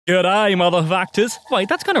G'day, motherfactors. Wait,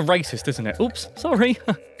 that's kind of racist, isn't it? Oops, sorry.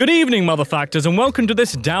 Good evening, motherfactors, and welcome to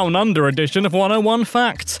this Down Under edition of 101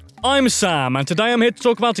 Facts. I'm Sam, and today I'm here to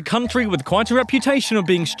talk about a country with quite a reputation of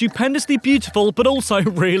being stupendously beautiful, but also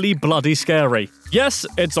really bloody scary. Yes,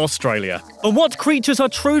 it's Australia. But what creatures are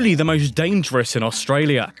truly the most dangerous in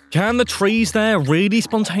Australia? Can the trees there really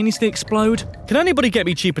spontaneously explode? Can anybody get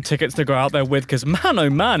me cheaper tickets to go out there with? Because man, oh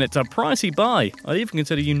man, it's a pricey buy. I'd even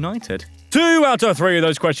consider United. 2 out of 3 of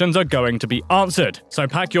those questions are going to be answered. So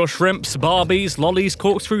pack your shrimps, Barbies, lollies,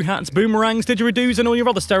 corkscrew hats, boomerangs, didgeridoos, and all your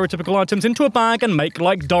other stereotypical items into a bag and make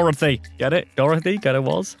like Dorothy. Get it? Dorothy? Get it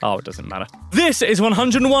was? Oh, it doesn't matter. This is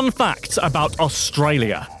 101 facts about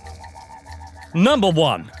Australia. Number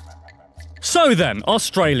 1. So then,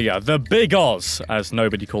 Australia, the Big Oz, as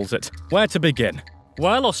nobody calls it. Where to begin?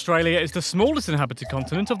 Well, Australia is the smallest inhabited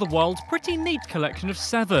continent of the world's pretty neat collection of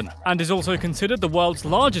 7, and is also considered the world's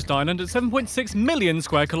largest island at 7.6 million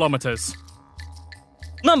square kilometres.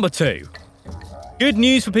 Number 2. Good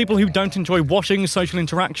news for people who don't enjoy washing, social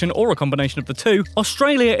interaction, or a combination of the two,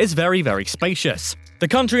 Australia is very, very spacious. The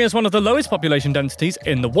country has one of the lowest population densities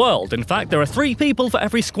in the world. In fact, there are 3 people for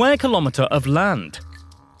every square kilometre of land.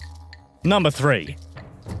 Number 3.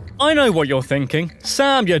 I know what you're thinking.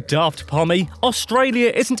 Sam, you daft pommy.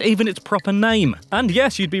 Australia isn't even its proper name. And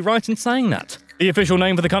yes, you'd be right in saying that. The official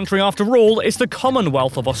name for the country, after all, is the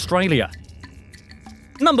Commonwealth of Australia.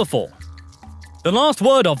 Number 4. The last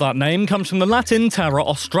word of that name comes from the Latin terra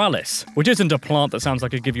australis, which isn't a plant that sounds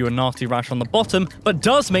like it'd give you a nasty rash on the bottom, but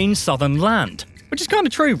does mean southern land. Which is kind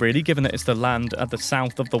of true, really, given that it's the land at the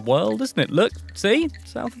south of the world, isn't it? Look, see?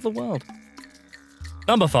 South of the world.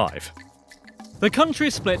 Number 5. The country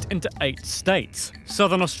is split into 8 states: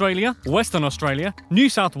 Southern Australia, Western Australia, New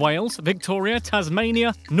South Wales, Victoria,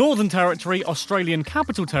 Tasmania, Northern Territory, Australian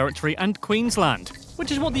Capital Territory, and Queensland. Which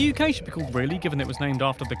is what the UK should be called, really, given it was named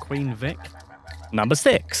after the Queen Vic. Number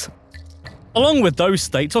 6. Along with those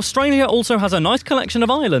states, Australia also has a nice collection of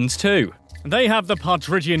islands too. They have the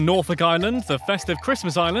Partridgian Norfolk Island, the festive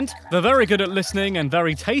Christmas Island, the very good at listening and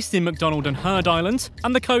very tasty McDonald and Heard Islands,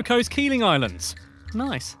 and the Cocos Keeling Islands.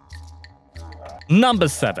 Nice. Number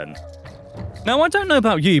 7. Now, I don't know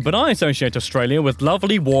about you, but I associate Australia with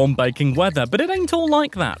lovely, warm, baking weather, but it ain't all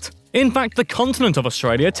like that. In fact, the continent of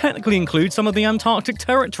Australia technically includes some of the Antarctic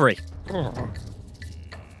territory.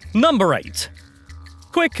 Number 8.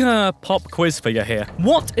 Quick pop quiz for you here.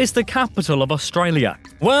 What is the capital of Australia?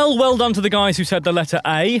 Well done to the guys who said the letter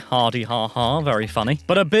A. Hardy ha ha, very funny.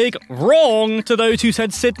 But a big wrong to those who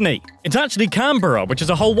said Sydney. It's actually Canberra, which is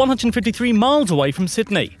a whole 153 miles away from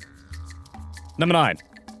Sydney. Number 9.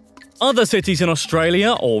 Other cities in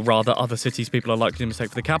Australia, or rather other cities people are likely to mistake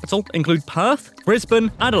for the capital, include Perth,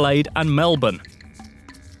 Brisbane, Adelaide, and Melbourne.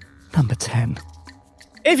 Number 10.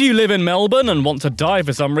 If you live in Melbourne and want to die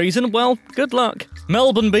for some reason, well, good luck.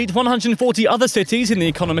 Melbourne beat 140 other cities in the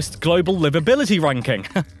Economist's Global Livability Ranking.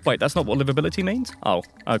 Wait, that's not what livability means? Oh,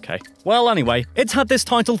 okay. Well, anyway, it's had this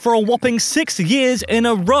title for a whopping 6 years in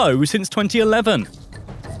a row since 2011.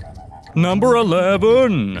 Number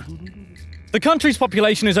 11. The country's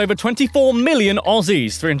population is over 24 million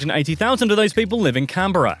Aussies. 380,000 of those people live in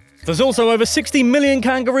Canberra. There's also over 60 million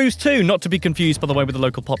kangaroos too, not to be confused, by the way, with the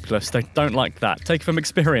local populace. They don't like that. Take it from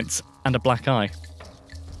experience. And a black eye.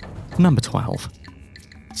 Number 12.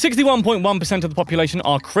 61.1% of the population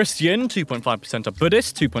are Christian, 2.5% are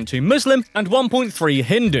Buddhist, 2.2 Muslim, and 1.3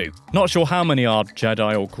 Hindu. Not sure how many are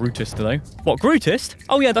Jedi or Grootist, though. What, Grootist?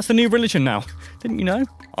 Oh yeah, that's the new religion now. Didn't you know?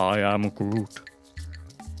 I am Groot.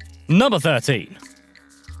 Number 13.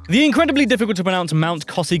 The incredibly difficult to pronounce Mount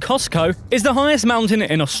Kosciuszko is the highest mountain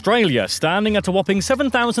in Australia, standing at a whopping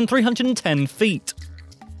 7,310 feet.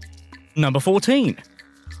 Number 14.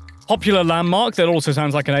 Popular landmark that also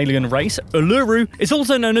sounds like an alien race, Uluru, is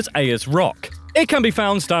also known as Ayers Rock. It can be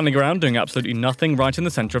found standing around doing absolutely nothing right in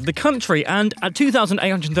the centre of the country, and at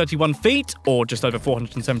 2,831 feet, or just over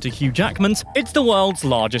 470 Hugh Jackmans, it's the world's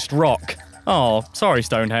largest rock. Oh, sorry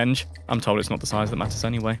Stonehenge. I'm told it's not the size that matters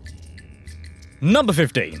anyway. Number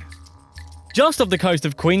 15. Just off the coast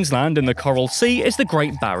of Queensland in the Coral Sea is the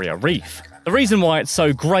Great Barrier Reef. The reason why it's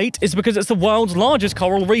so great is because it's the world's largest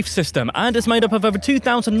coral reef system, and it's made up of over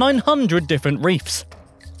 2,900 different reefs.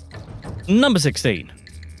 Number 16.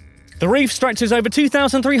 The reef stretches over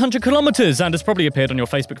 2,300 kilometres and has probably appeared on your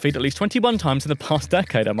Facebook feed at least 21 times in the past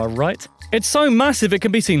decade, am I right? It's so massive it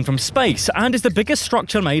can be seen from space, and is the biggest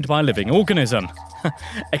structure made by a living organism.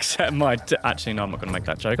 Except my... Actually, no, I'm not going to make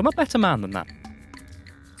that joke. I'm a better man than that.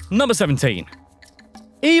 Number 17.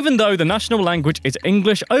 Even though the national language is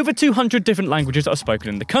English, over 200 different languages are spoken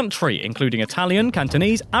in the country, including Italian,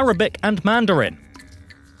 Cantonese, Arabic, and Mandarin.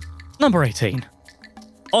 Number 18.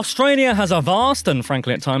 Australia has a vast and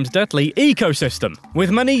frankly at times deadly ecosystem,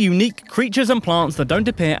 with many unique creatures and plants that don't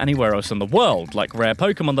appear anywhere else in the world, like rare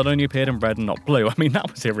Pokemon that only appeared in red and not blue. I mean, that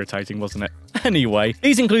was irritating, wasn't it? Anyway,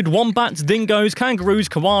 these include wombats, dingoes, kangaroos,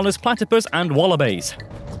 koalas, platypus, and wallabies.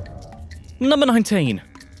 Number 19.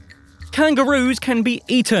 Kangaroos can be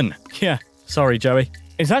eaten. Yeah, sorry, Joey.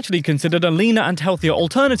 It's actually considered a leaner and healthier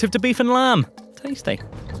alternative to beef and lamb. Tasty.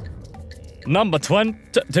 Number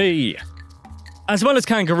 20. As well as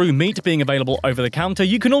kangaroo meat being available over the counter,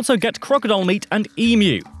 you can also get crocodile meat and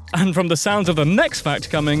emu. And from the sounds of the next fact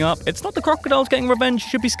coming up, it's not the crocodiles getting revenge you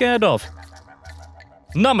should be scared of.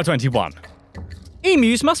 Number 21.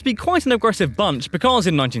 Emus must be quite an aggressive bunch because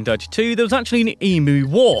in 1932 there was actually an emu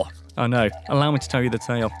war. Oh no, allow me to tell you the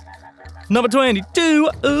tale. Number 22.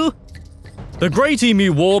 The Great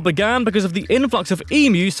Emu War began because of the influx of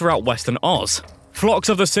emus throughout Western Oz. Flocks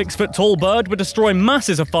of the 6-foot-tall bird would destroy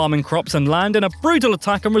masses of farming crops and land in a brutal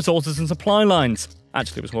attack on resources and supply lines.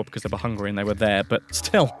 Actually, it was more because they were hungry and they were there, but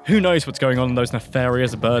still, who knows what's going on in those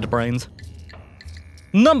nefarious bird brains.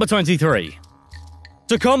 Number 23.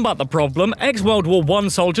 To combat the problem, ex-World War I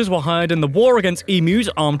soldiers were hired in the war against emus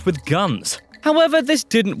armed with guns. However, this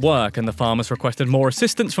didn't work and the farmers requested more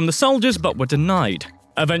assistance from the soldiers but were denied.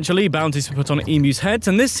 Eventually, bounties were put on emus' heads,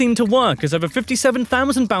 and this seemed to work as over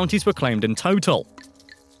 57,000 bounties were claimed in total.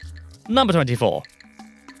 Number 24.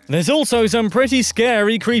 There's also some pretty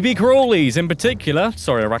scary creepy crawlies, in particular,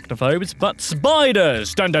 sorry arachnophobes, but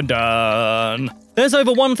spiders! Dun dun dun! There's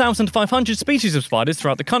over 1,500 species of spiders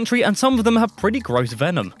throughout the country, and some of them have pretty gross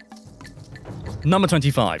venom. Number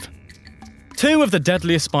 25. 2 of the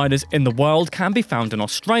deadliest spiders in the world can be found in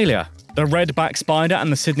Australia. The redback spider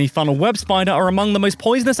and the Sydney funnel web spider are among the most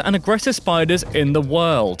poisonous and aggressive spiders in the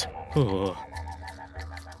world. Ooh.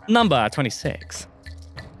 Number 26.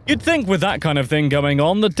 You'd think with that kind of thing going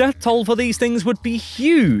on, the death toll for these things would be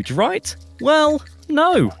huge, right? Well,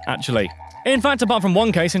 no, actually. In fact, apart from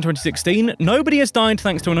one case in 2016, nobody has died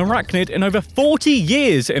thanks to an arachnid in over 40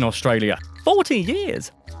 years in Australia. 40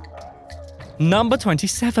 years! Number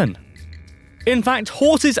 27. In fact,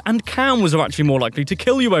 horses and cows are actually more likely to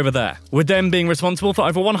kill you over there, with them being responsible for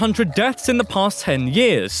over 100 deaths in the past 10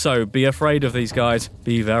 years, so be afraid of these guys.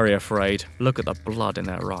 Be very afraid. Look at the blood in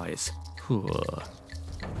their eyes.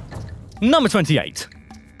 Number 28.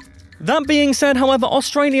 That being said, however,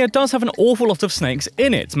 Australia does have an awful lot of snakes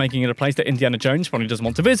in it, making it a place that Indiana Jones probably doesn't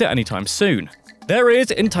want to visit anytime soon. There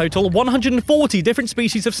is, in total, 140 different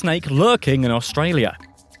species of snake lurking in Australia.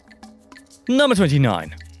 Number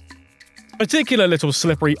 29. Particular little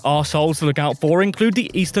slippery arseholes to look out for include the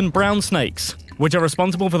eastern brown snakes, which are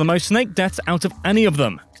responsible for the most snake deaths out of any of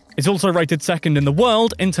them. It's also rated second in the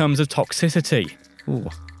world in terms of toxicity. Ooh.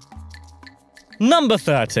 Number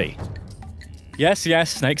 30. Yes,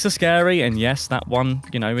 snakes are scary, and yes, that one,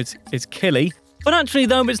 is killy. But actually,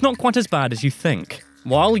 though, it's not quite as bad as you think.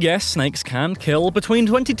 While, yes, snakes can kill, between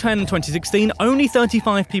 2010 and 2016, only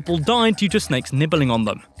 35 people died due to snakes nibbling on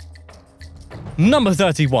them. Number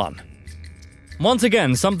 31. Once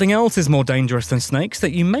again, something else is more dangerous than snakes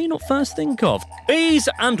that you may not first think of. Bees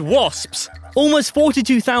and wasps! Almost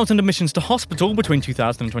 42,000 admissions to hospital between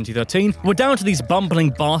 2000 and 2013 were down to these bumbling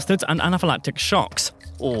bastards and anaphylactic shocks.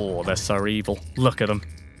 Oh, they're so evil. Look at them.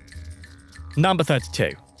 Number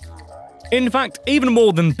 32. In fact, even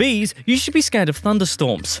more than bees, you should be scared of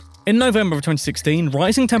thunderstorms. In November of 2016,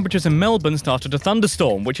 rising temperatures in Melbourne started a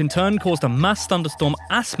thunderstorm, which in turn caused a mass thunderstorm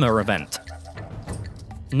asthma event.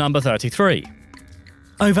 Number 33.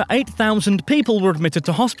 Over 8,000 people were admitted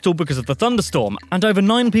to hospital because of the thunderstorm, and over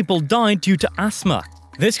 9 people died due to asthma.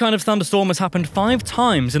 This kind of thunderstorm has happened 5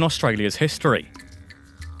 times in Australia's history.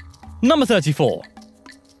 Number 34.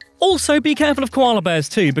 Also, be careful of koala bears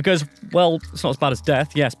too, because, well, it's not as bad as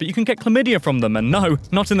death, yes, but you can get chlamydia from them, and no,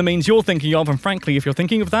 not in the means you're thinking of, and frankly, if you're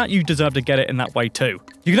thinking of that, you deserve to get it in that way too.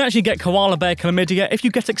 You can actually get koala bear chlamydia if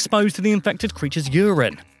you get exposed to the infected creature's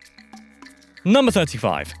urine. Number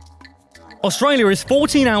 35. Australia is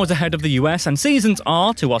 14 hours ahead of the US, and seasons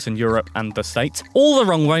are, to us in Europe and the States, all the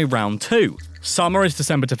wrong way round too. Summer is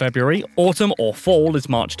December to February, autumn or fall is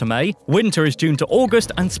March to May, winter is June to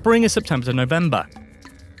August, and spring is September to November.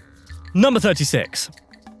 Number 36.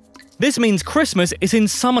 This means Christmas is in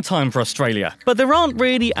summertime for Australia, but there aren't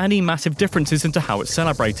really any massive differences into how it's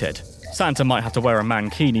celebrated. Santa might have to wear a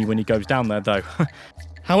mankini when he goes down there though.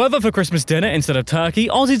 However, for Christmas dinner instead of turkey,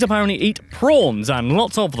 Aussies apparently eat prawns and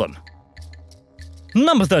lots of them.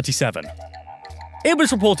 Number 37. It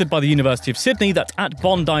was reported by the University of Sydney that at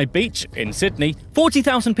Bondi Beach in Sydney,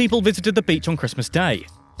 40,000 people visited the beach on Christmas Day.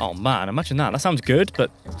 Oh man, imagine that. That sounds good,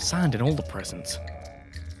 but sand in all the presents.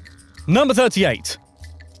 Number 38.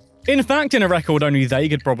 In fact, in a record only they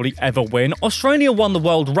could probably ever win, Australia won the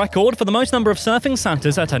world record for the most number of surfing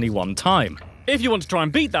Santas at any one time. If you want to try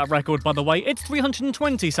and beat that record, by the way, it's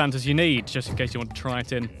 320 Santas you need, just in case you want to try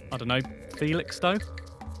it in, I don't know, Felixstowe?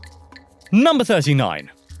 Number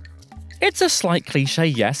 39. It's a slight cliche,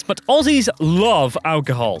 yes, but Aussies love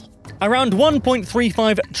alcohol. Around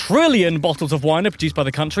 1.35 trillion bottles of wine are produced by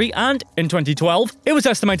the country, and in 2012, it was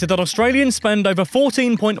estimated that Australians spend over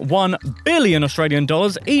 14.1 billion Australian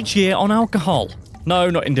dollars each year on alcohol. No,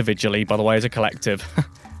 not individually, by the way, as a collective.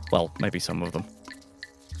 Well, maybe some of them.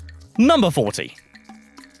 Number 40.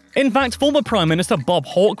 In fact, former Prime Minister Bob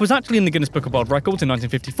Hawke was actually in the Guinness Book of World Records in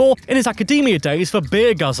 1954 in his academia days for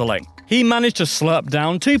beer guzzling. He managed to slurp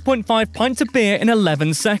down 2.5 pints of beer in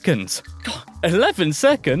 11 seconds. God, 11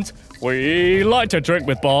 seconds? We like to drink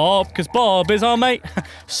with Bob, because Bob is our mate.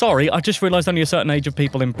 Sorry, I just realised only a certain age of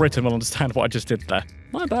people in Britain will understand what I just did there.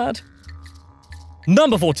 My bad.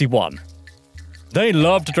 Number 41. They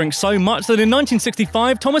love to drink so much that in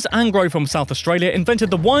 1965, Thomas Angro from South Australia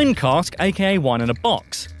invented the wine cask, aka wine in a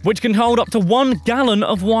box, which can hold up to 1 gallon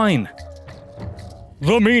of wine.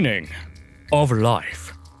 The meaning of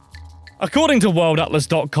life. According to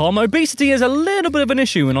worldatlas.com, obesity is a little bit of an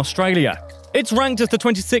issue in Australia. It's ranked as the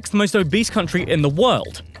 26th most obese country in the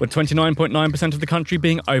world, with 29.9% of the country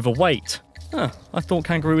being overweight. I thought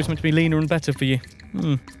kangaroo was meant to be leaner and better for you.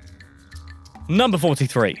 Number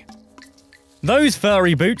 43. Those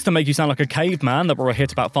furry boots that make you sound like a caveman that were a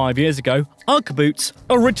hit about 5 years ago, Ugg boots,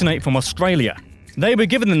 originate from Australia. They were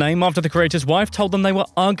given the name after the creator's wife told them they were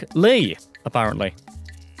ugly, apparently.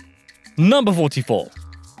 Number 44.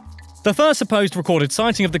 The first supposed recorded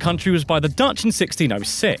sighting of the country was by the Dutch in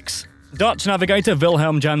 1606. Dutch navigator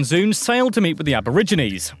Wilhelm Jan Zoon sailed to meet with the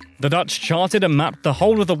Aborigines. The Dutch charted and mapped the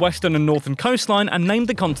whole of the western and northern coastline and named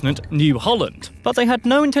the continent New Holland. But they had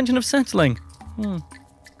no intention of settling.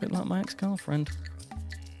 Bit like my ex-girlfriend.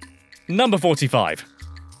 Number 45.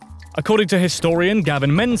 According to historian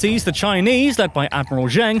Gavin Menzies, the Chinese, led by Admiral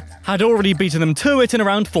Zheng, had already beaten them to it in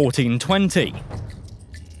around 1420.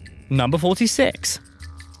 Number 46.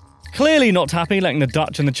 Clearly not happy letting the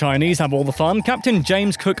Dutch and the Chinese have all the fun, Captain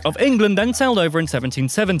James Cook of England then sailed over in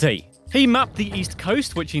 1770. He mapped the east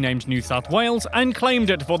coast, which he named New South Wales, and claimed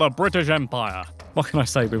it for the British Empire. What can I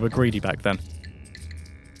say, we were greedy back then.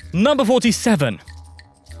 Number 47.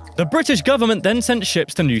 The British government then sent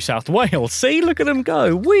ships to New South Wales. See, look at them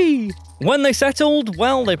go, whee! When they settled,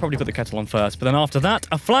 well, they probably put the kettle on first, but then after that,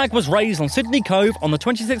 a flag was raised on Sydney Cove on the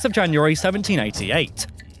 26th of January 1788.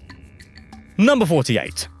 Number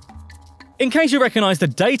 48. In case you recognise the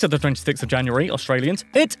date of the 26th of January, Australians,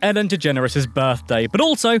 it's Ellen DeGeneres' birthday, but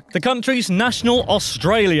also the country's National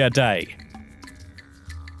Australia Day.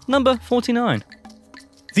 Number 49.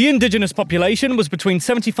 The indigenous population was between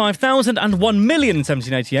 75,000 and 1 million in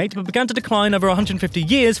 1788, but began to decline over 150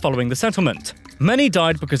 years following the settlement. Many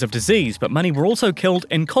died because of disease, but many were also killed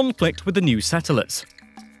in conflict with the new settlers.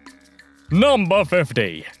 Number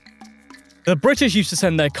 50. The British used to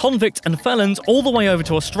send their convicts and felons all the way over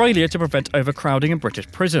to Australia to prevent overcrowding in British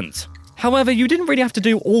prisons. However, you didn't really have to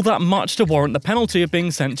do all that much to warrant the penalty of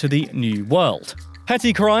being sent to the New World.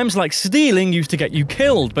 Petty crimes like stealing used to get you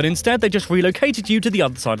killed, but instead they just relocated you to the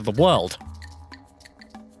other side of the world.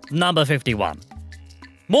 Number 51.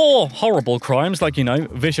 More horrible crimes like,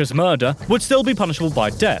 vicious murder would still be punishable by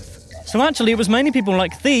death. So actually it was mainly people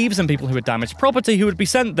like thieves and people who had damaged property who would be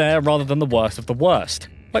sent there rather than the worst of the worst.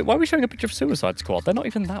 Wait, why are we showing a picture of Suicide Squad? They're not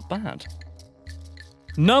even that bad.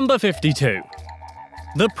 Number 52.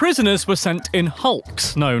 The prisoners were sent in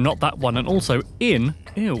hulks. No, not that one, and also in.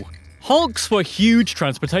 Ew. Hulks were huge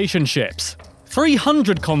transportation ships.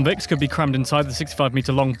 300 convicts could be crammed inside the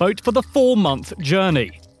 65-metre-long boat for the 4-month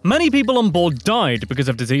journey. Many people on board died because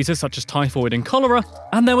of diseases such as typhoid and cholera,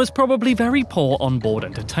 and there was probably very poor on-board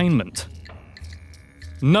entertainment.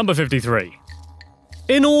 Number 53.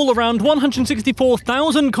 In all, around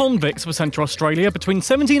 164,000 convicts were sent to Australia between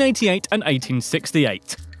 1788 and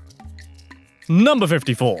 1868. Number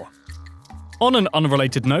 54. On an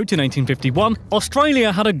unrelated note, in 1851,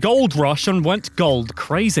 Australia had a gold rush and went gold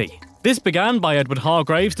crazy. This began by Edward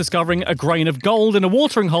Hargraves discovering a grain of gold in a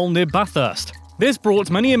watering hole near Bathurst. This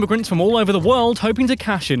brought many immigrants from all over the world hoping to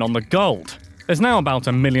cash in on the gold. There's now about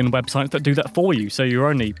 1 million websites that do that for you, so you're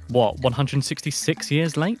only, 166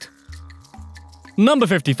 years late? Number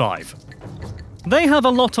 55. They have a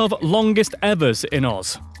lot of longest evers in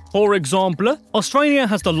Oz. For example, Australia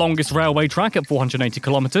has the longest railway track at 480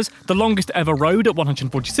 kilometres, the longest ever road at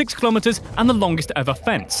 146 kilometres, and the longest ever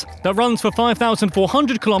fence that runs for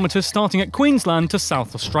 5,400 kilometres starting at Queensland to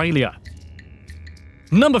South Australia.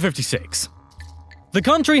 Number 56. The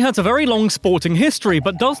country has a very long sporting history,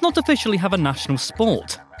 but does not officially have a national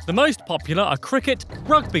sport. The most popular are cricket,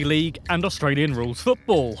 rugby league, and Australian rules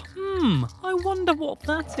football. I wonder what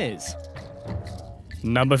that is.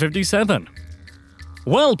 Number 57.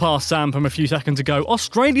 Well past Sam from a few seconds ago,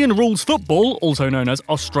 Australian rules football, also known as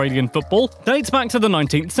Australian football, dates back to the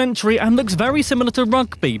 19th century and looks very similar to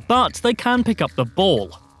rugby, but they can pick up the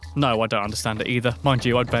ball. No, I don't understand it either. Mind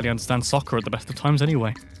you, I'd barely understand soccer at the best of times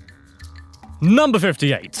anyway. Number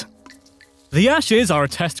 58. The Ashes are a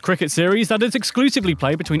test cricket series that is exclusively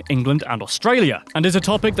played between England and Australia, and is a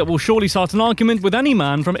topic that will surely start an argument with any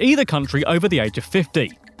man from either country over the age of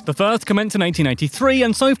 50. The first commenced in 1883,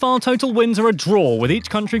 and so far total wins are a draw, with each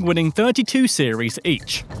country winning 32 series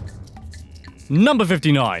each. Number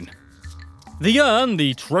 59. The urn,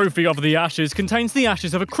 the trophy of the Ashes, contains the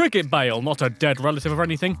ashes of a cricket bale, not a dead relative or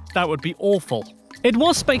anything. That would be awful. It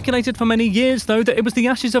was speculated for many years, though, that it was the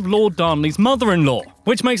ashes of Lord Darnley's mother-in-law,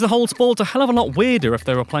 which makes the whole sport a hell of a lot weirder if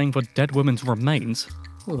they were playing for dead women's remains.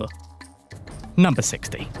 Ugh. Number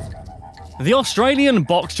 60. The Australian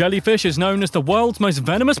box jellyfish is known as the world's most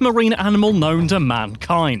venomous marine animal known to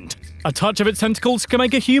mankind. A touch of its tentacles can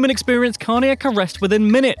make a human experience cardiac arrest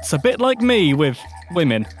within minutes, a bit like me with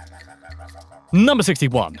women. Number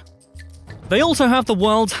 61. They also have the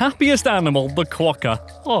world's happiest animal, the quokka.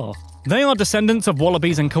 Oh. They are descendants of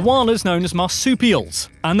wallabies and koalas known as marsupials.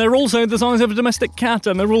 And they're also the size of a domestic cat,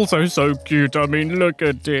 and they're also so cute. I mean, look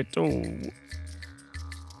at it. Oh.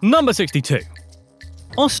 Number 62.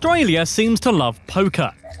 Australia seems to love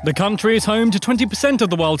poker. The country is home to 20% of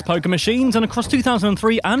the world's poker machines, and across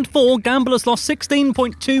 2003 and 4, gamblers lost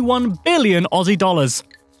 16.21 billion Aussie dollars.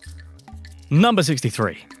 Number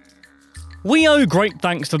 63. We owe great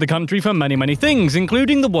thanks to the country for many, many things,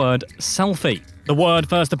 including the word selfie. The word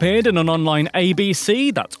first appeared in an online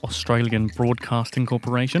ABC, that's Australian Broadcasting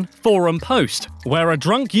Corporation, forum post, where a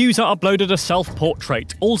drunk user uploaded a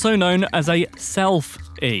self-portrait, also known as a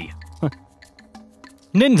selfie.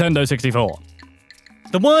 Nintendo 64.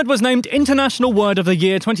 The word was named International Word of the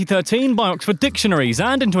Year 2013 by Oxford Dictionaries,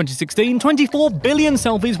 and in 2016, 24 billion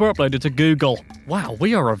selfies were uploaded to Google. Wow,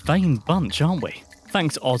 we are a vain bunch, aren't we?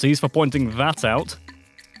 Thanks, Aussies, for pointing that out.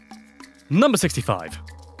 Number 65.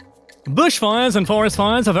 Bushfires and forest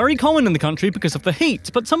fires are very common in the country because of the heat,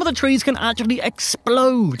 but some of the trees can actually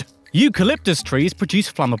explode. Eucalyptus trees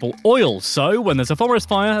produce flammable oils, so when there's a forest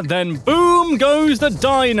fire, then boom goes the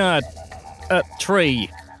tree.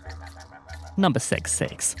 Number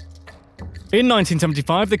 66. In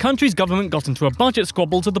 1975, the country's government got into a budget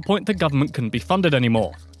squabble to the point the government couldn't be funded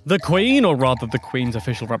anymore. The Queen, or rather the Queen's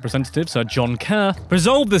official representative, Sir John Kerr,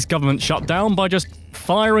 resolved this government shutdown by just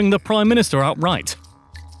firing the Prime Minister outright.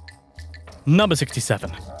 Number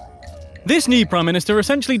 67. This new Prime Minister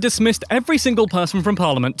essentially dismissed every single person from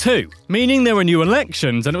Parliament too, meaning there were new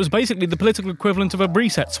elections, and it was basically the political equivalent of a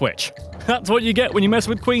reset switch. That's what you get when you mess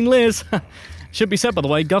with Queen Liz. Should be said, by the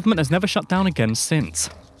way, government has never shut down again since.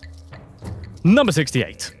 Number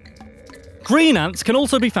 68. Green ants can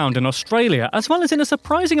also be found in Australia, as well as in a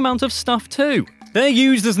surprising amount of stuff too. They're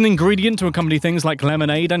used as an ingredient to accompany things like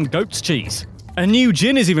lemonade and goat's cheese. A new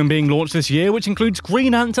gin is even being launched this year, which includes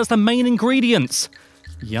green ants as the main ingredients.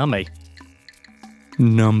 Yummy.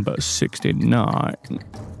 Number 69.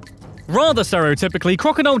 Rather stereotypically,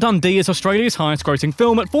 Crocodile Dundee is Australia's highest-grossing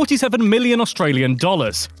film at 47 million Australian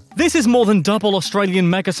dollars. This is more than double Australian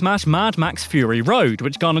mega smash Mad Max Fury Road,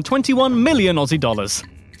 which garnered 21 million Aussie dollars.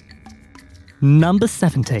 Number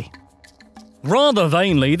 70. Rather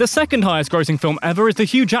vainly, the second highest-grossing film ever is the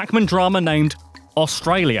Hugh Jackman drama named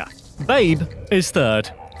Australia. Babe is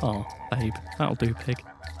third. Oh, Babe. That'll do, pig.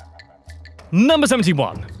 Number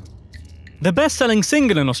 71. The best-selling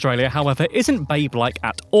single in Australia, however, isn't Babe-like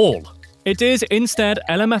at all. It is, instead,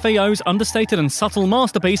 LMFAO's understated and subtle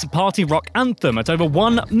masterpiece Party Rock Anthem at over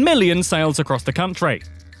 1 million sales across the country.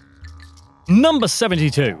 Number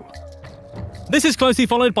 72. This is closely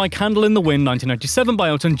followed by Candle in the Wind 1997 by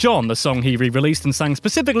Elton John, the song he re-released and sang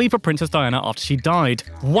specifically for Princess Diana after she died.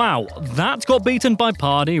 Wow, that got beaten by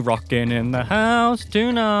Party Rockin' in the House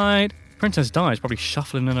Tonight. Princess Di is probably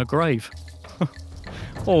shuffling in her grave.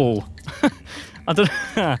 Oh, I don't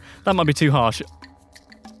know. That might be too harsh.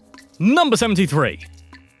 Number 73.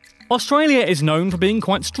 Australia is known for being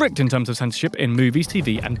quite strict in terms of censorship in movies,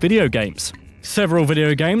 TV, and video games. Several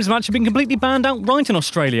video games have actually been completely banned outright in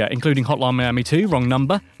Australia, including Hotline Miami 2, Wrong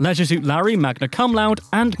Number, Leisure Suit Larry, Magna Cum Laude,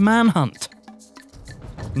 and Manhunt.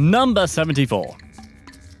 Number 74.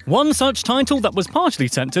 One such title that was partially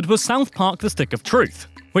censored was South Park: The Stick of Truth,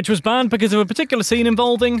 which was banned because of a particular scene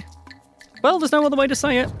involving, well, there's no other way to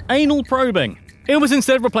say it, anal probing. It was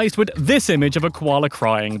instead replaced with this image of a koala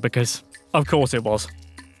crying because Of course it was.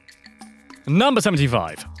 Number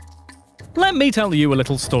 75. Let me tell you a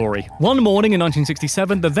little story. One morning in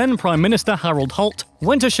 1967, the then Prime Minister Harold Holt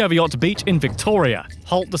went to Cheviot Beach in Victoria.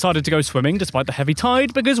 Holt decided to go swimming despite the heavy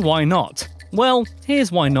tide because why not? Well,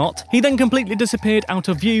 here's why not. He then completely disappeared out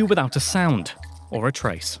of view without a sound or a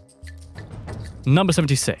trace. Number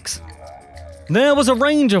 76. There was a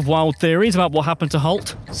range of wild theories about what happened to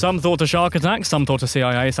Holt. Some thought a shark attack, some thought a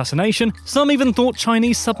CIA assassination, some even thought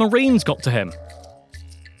Chinese submarines got to him.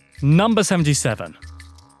 Number 77.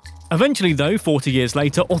 Eventually, though, 40 years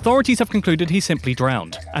later, authorities have concluded he simply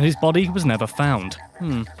drowned, and his body was never found.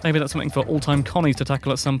 Maybe that's something for all-time connies to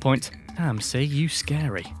tackle at some point. Damn, see, you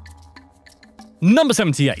scary. Number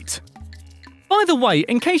 78. By the way,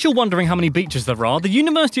 in case you're wondering how many beaches there are, the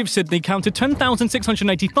University of Sydney counted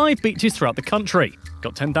 10,685 beaches throughout the country.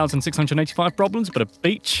 Got 10,685 problems, but a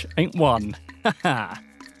beach ain't one. Haha.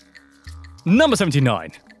 Number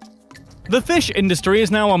 79. The fish industry is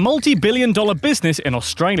now a multi-billion-dollar business in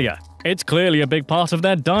Australia. It's clearly a big part of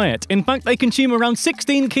their diet. In fact, they consume around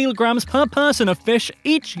 16 kilograms per person of fish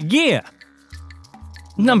each year.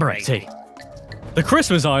 Number 80. The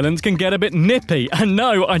Christmas Islands can get a bit nippy, and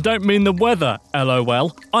no, I don't mean the weather,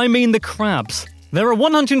 lol. I mean the crabs. There are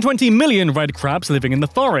 120 million red crabs living in the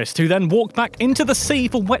forest who then walk back into the sea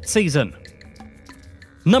for wet season.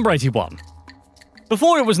 Number 81.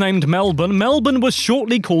 Before it was named Melbourne, Melbourne was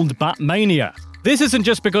shortly called Batmania. This isn't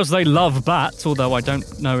just because they love bats, although I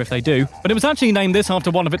don't know if they do, but it was actually named this after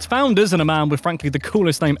one of its founders and a man with frankly the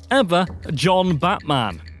coolest name ever, John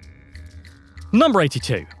Batman. Number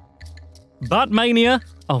 82. Batmania,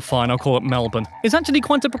 oh fine, I'll call it Melbourne, is actually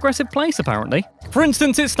quite a progressive place apparently. For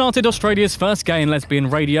instance, it started Australia's first gay and lesbian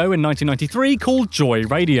radio in 1993 called Joy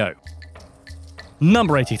Radio.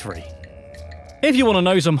 Number 83. If you want to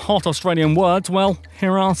know some hot Australian words, well,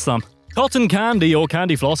 here are some. Cotton candy, or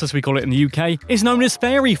candy floss as we call it in the UK, is known as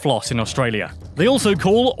fairy floss in Australia. They also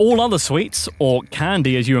call all other sweets, or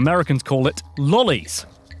candy as you Americans call it, lollies.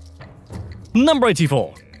 Number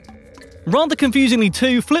 84. Rather confusingly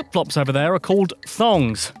too, flip-flops over there are called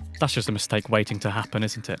thongs. That's just a mistake waiting to happen,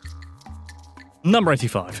 isn't it? Number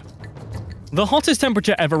 85. The hottest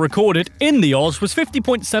temperature ever recorded in the Oz was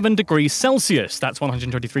 50.7 degrees Celsius. That's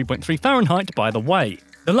 123.3 Fahrenheit, by the way.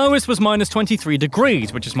 The lowest was minus 23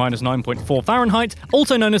 degrees, which is minus 9.4 Fahrenheit,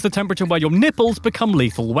 also known as the temperature where your nipples become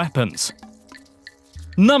lethal weapons.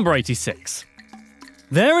 Number 86.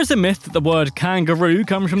 There is a myth that the word kangaroo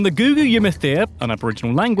comes from the Gugu Yimithir, an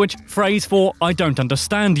Aboriginal language, phrase for I don't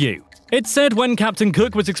understand you. It's said when Captain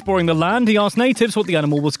Cook was exploring the land, he asked natives what the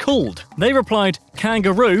animal was called. They replied,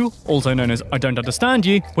 kangaroo, also known as I don't understand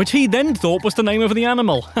you, which he then thought was the name of the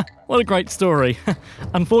animal. What a great story.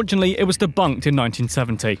 Unfortunately, it was debunked in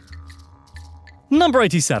 1970. Number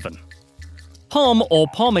 87. Pom or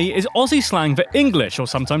pommy is Aussie slang for English or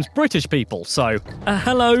sometimes British people, so a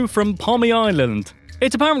hello from Pommy Island.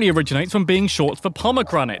 It apparently originates from being short for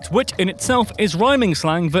pomegranate, which in itself is rhyming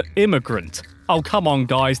slang for immigrant. Oh, come on,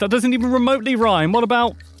 guys, that doesn't even remotely rhyme. What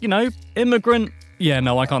about, immigrant? Yeah,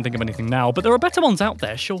 no, I can't think of anything now, but there are better ones out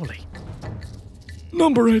there, surely.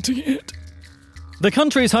 Number 88. The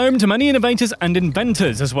country is home to many innovators and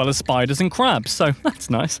inventors, as well as spiders and crabs, so that's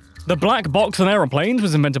nice. The black box on aeroplanes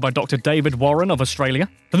was invented by Dr. David Warren of Australia.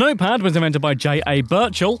 The notepad was invented by J.A.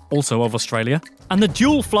 Birchall, also of Australia. And the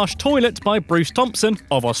dual flush toilet by Bruce Thompson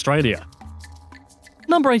of Australia.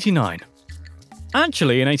 Number 89.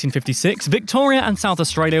 Actually, in 1856, Victoria and South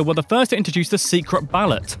Australia were the first to introduce the secret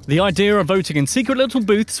ballot, the idea of voting in secret little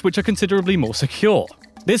booths which are considerably more secure.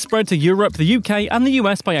 This spread to Europe, the UK, and the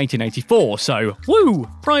US by 1884, so woo!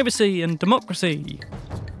 Privacy and democracy.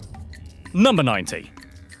 Number 90.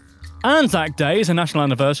 Anzac Day is a national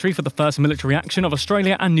anniversary for the first military action of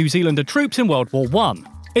Australia and New Zealander troops in World War I.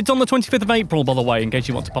 It's on the 25th of April, by the way, in case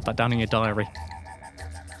you want to pop that down in your diary.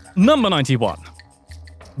 Number 91.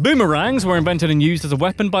 Boomerangs were invented and used as a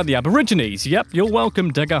weapon by the Aborigines. Yep, you're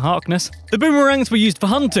welcome, Digger Harkness. The boomerangs were used for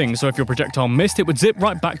hunting, so if your projectile missed, it would zip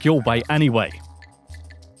right back your way anyway.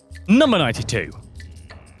 Number 92.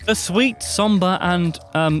 The sweet, somber, and,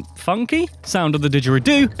 funky sound of the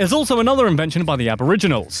didgeridoo is also another invention by the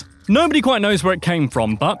Aboriginals. Nobody quite knows where it came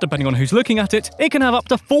from, but depending on who's looking at it, it can have up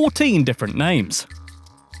to 14 different names.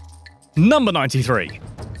 Number 93.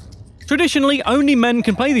 Traditionally, only men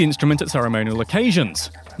can play the instrument at ceremonial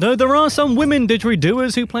occasions, though there are some women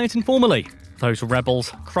didgeridooers who play it informally. Those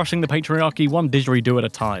rebels, crushing the patriarchy one didgeridoo at a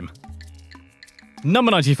time.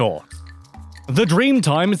 Number 94. The dream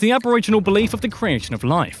time is the Aboriginal belief of the creation of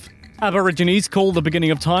life. Aborigines call the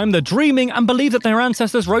beginning of time the dreaming and believe that their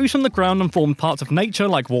ancestors rose from the ground and formed parts of nature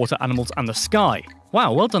like water, animals, and the sky.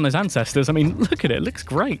 Wow, well done those ancestors. I mean, look at it. It looks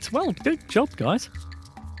great. Well, good job, guys.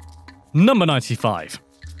 Number 95.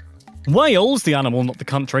 Whales, the animal, not the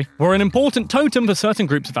country, were an important totem for certain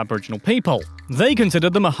groups of Aboriginal people. They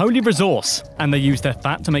considered them a holy resource, and they used their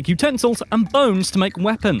fat to make utensils and bones to make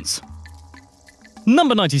weapons.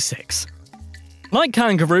 Number 96. Like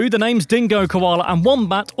kangaroo, the names dingo, koala, and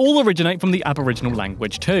wombat all originate from the Aboriginal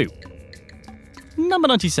language too. Number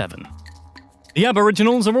 97. The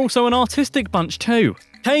Aboriginals are also an artistic bunch too.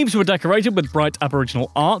 Caves were decorated with bright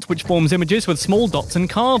Aboriginal art, which forms images with small dots and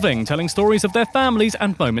carving, telling stories of their families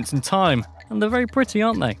and moments in time. And they're very pretty,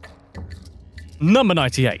 aren't they? Number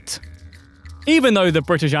 98. Even though the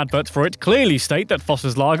British adverts for it clearly state that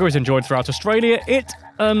Foster's Lager is enjoyed throughout Australia, it,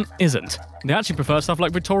 isn't. They actually prefer stuff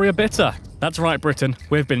like Victoria Bitter. That's right, Britain,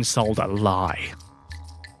 we've been sold a lie.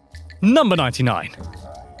 Number 99.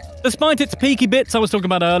 Despite its peaky bits I was talking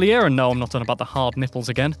about earlier, and no, I'm not on about the hard nipples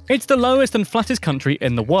again, it's the lowest and flattest country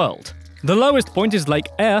in the world. The lowest point is Lake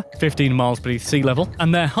Eyre, 15 miles beneath sea level,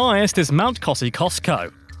 and their highest is Mount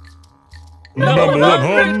Kosciuszko. Number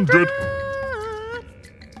 100!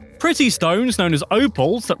 Pretty stones, known as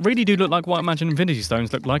opals, that really do look like what I imagine infinity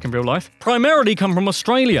stones look like in real life, primarily come from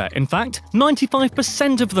Australia. In fact,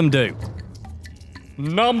 95% of them do.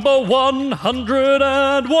 Number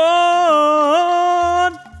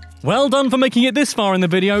 101! Well done for making it this far in the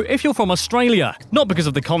video if you're from Australia. Not because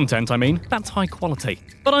of the content, I mean, that's high quality.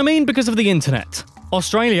 But I mean because of the internet.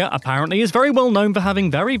 Australia, apparently, is very well known for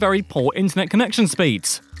having very, very poor internet connection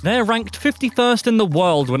speeds. They're ranked 51st in the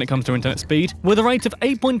world when it comes to internet speed, with a rate of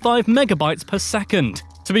 8.5 megabytes per second.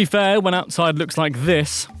 To be fair, when outside looks like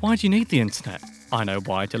this, why do you need the internet? I know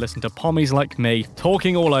why, to listen to pommies like me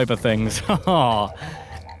talking all over things. Haha,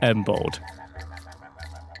 I'm bored.